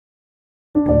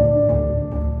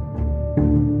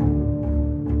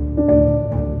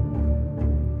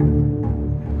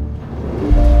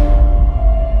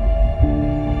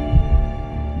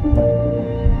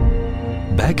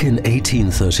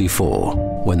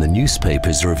1834, when the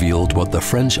newspapers revealed what the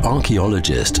French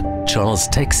archaeologist Charles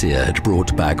Texier had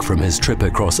brought back from his trip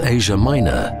across Asia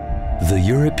Minor, the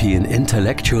European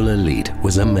intellectual elite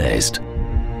was amazed.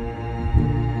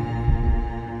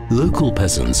 Local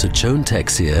peasants had shown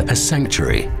Texier a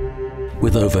sanctuary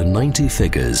with over 90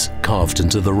 figures carved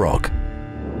into the rock.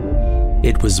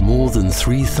 It was more than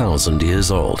 3,000 years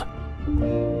old.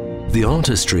 The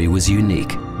artistry was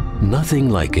unique. Nothing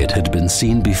like it had been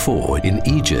seen before in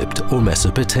Egypt or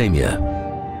Mesopotamia.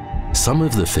 Some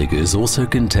of the figures also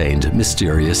contained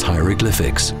mysterious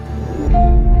hieroglyphics.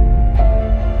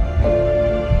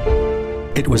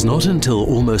 It was not until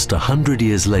almost 100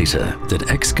 years later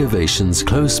that excavations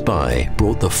close by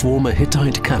brought the former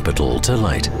Hittite capital to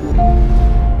light.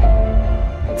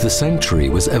 The sanctuary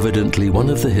was evidently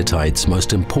one of the Hittites'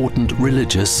 most important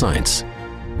religious sites.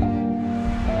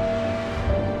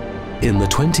 In the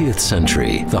 20th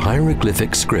century, the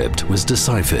hieroglyphic script was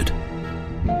deciphered.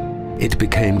 It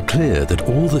became clear that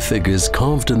all the figures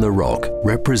carved in the rock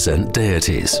represent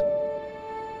deities.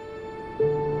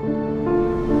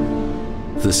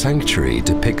 The sanctuary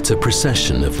depicts a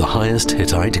procession of the highest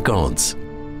Hittite gods.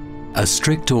 A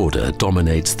strict order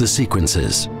dominates the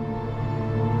sequences.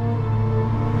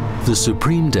 The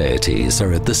supreme deities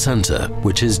are at the center,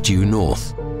 which is due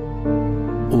north.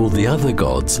 All the other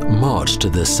gods march to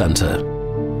this center.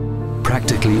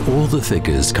 Practically all the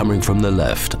figures coming from the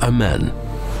left are men.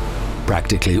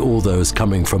 Practically all those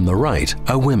coming from the right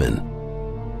are women.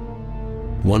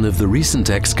 One of the recent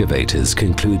excavators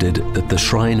concluded that the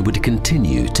shrine would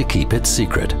continue to keep its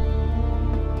secret.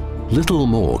 Little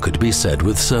more could be said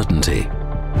with certainty.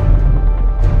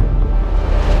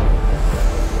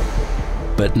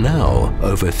 But now,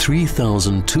 over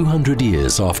 3,200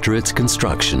 years after its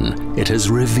construction, it has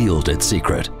revealed its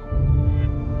secret.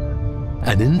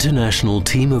 An international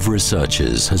team of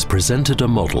researchers has presented a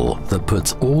model that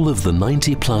puts all of the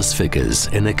 90+ figures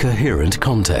in a coherent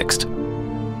context.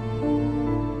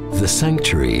 The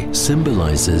sanctuary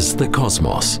symbolizes the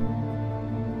cosmos.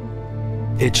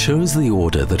 It shows the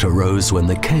order that arose when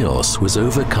the chaos was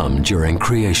overcome during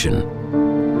creation.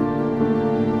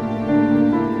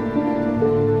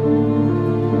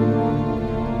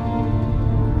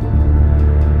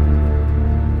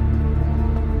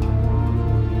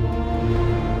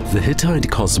 The Hittite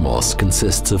cosmos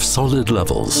consists of solid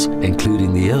levels,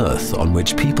 including the earth on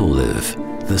which people live,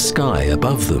 the sky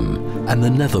above them, and the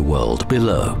netherworld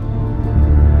below.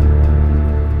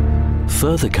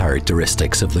 Further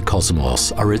characteristics of the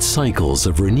cosmos are its cycles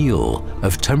of renewal,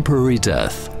 of temporary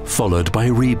death, followed by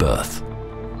rebirth.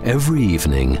 Every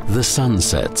evening, the sun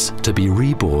sets to be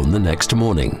reborn the next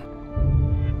morning.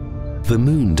 The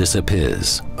moon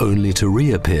disappears, only to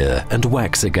reappear and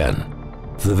wax again.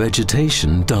 The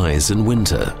vegetation dies in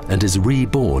winter and is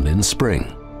reborn in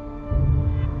spring.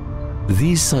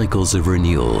 These cycles of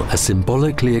renewal are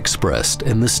symbolically expressed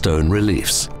in the stone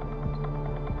reliefs.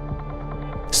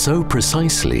 So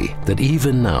precisely that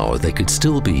even now they could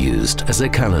still be used as a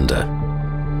calendar.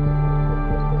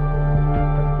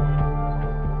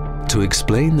 To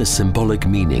explain the symbolic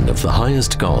meaning of the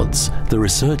highest gods, the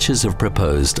researchers have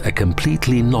proposed a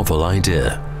completely novel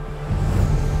idea.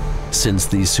 Since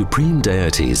these supreme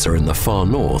deities are in the far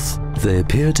north, they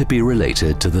appear to be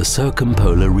related to the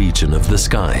circumpolar region of the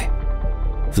sky.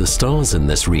 The stars in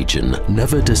this region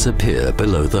never disappear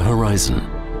below the horizon.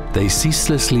 They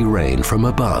ceaselessly rain from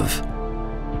above.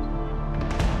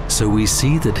 So we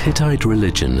see that Hittite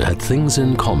religion had things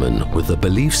in common with the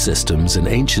belief systems in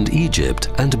ancient Egypt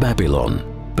and Babylon,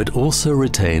 but also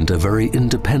retained a very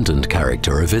independent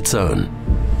character of its own.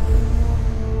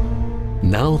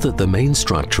 Now that the main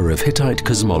structure of Hittite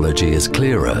cosmology is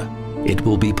clearer, it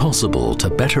will be possible to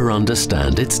better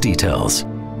understand its details.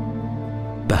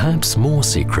 Perhaps more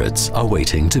secrets are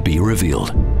waiting to be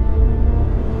revealed.